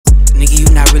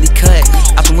really cut.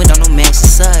 Out the window, no max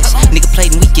and such. Nigga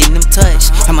played and we getting them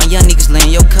touched. How my young niggas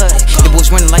laying your cut. The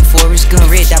boys running like Forrest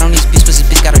Gump. Red dot on this bitch, but this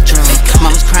bitch got a drum.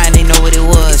 Mama's crying, they know what it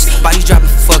was. Bodies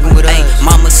dropping for fucking with us.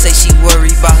 Mama say she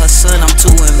worried about her son. I'm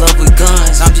too in love with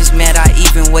guns. I'm just mad I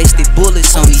even wasted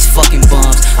bullets on these fucking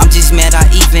bums. I'm just mad I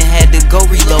even had to go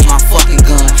reload my fucking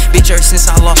gun. Bitch, ever since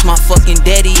I lost my fucking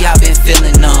daddy, I've been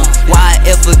feeling numb. Why I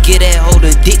ever get that hold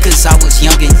of dick? Cause I was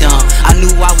young and dumb. I knew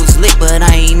I was lit, but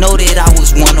I ain't know that I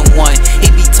was one-on-one. He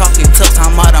be talking tough,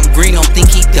 talking about I'm green, don't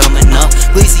think he dumb enough.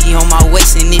 Glizzy on my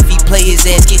waist, and if he play his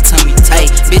ass, get tummy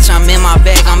tight. Bitch, I'm in my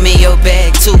bag, I'm in your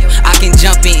bag too. I can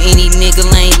jump in any nigga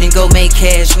lane and go make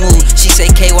cash move. She say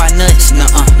KY nuts,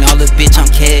 nuh-uh, no little bitch, I'm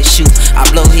cashew. I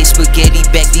blow his spaghetti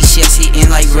back, these chefs hitting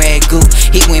like ragu.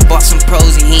 He went bought some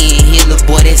pros and he ain't here, little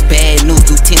boy, that's bad news.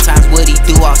 Do 10 times what he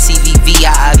do, all CVV,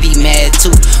 I be mad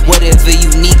too. Whatever you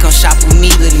need, come shop with me,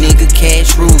 little nigga,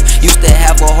 cash rule. Used to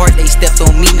have a heart, they stepped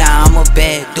on me, now I'm a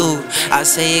bad dude. I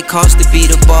say it costs to be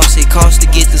the boss, it costs to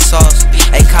get the sauce.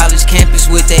 At college campus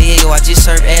with that yo, I just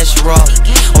serve Asher raw.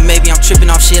 Or maybe I'm tripping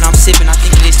off shit I'm sipping, I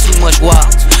think it's too much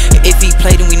wild. If he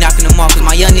play, then we knocking him off, cause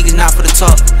my young niggas not for the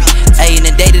talk. Ayy, and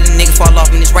the day that the nigga fall off,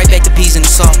 and it's right back to peas and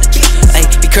the salt. Ayy,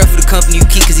 be careful the company you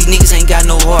keep, cause these niggas ain't got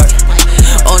no heart.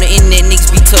 On the internet, niggas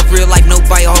be tough, real life,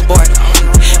 nobody all bark.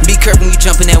 Be careful when you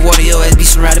jump in that water, yo ass be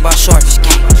surrounded by sharks.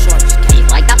 He's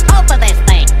like the Pope of this thing.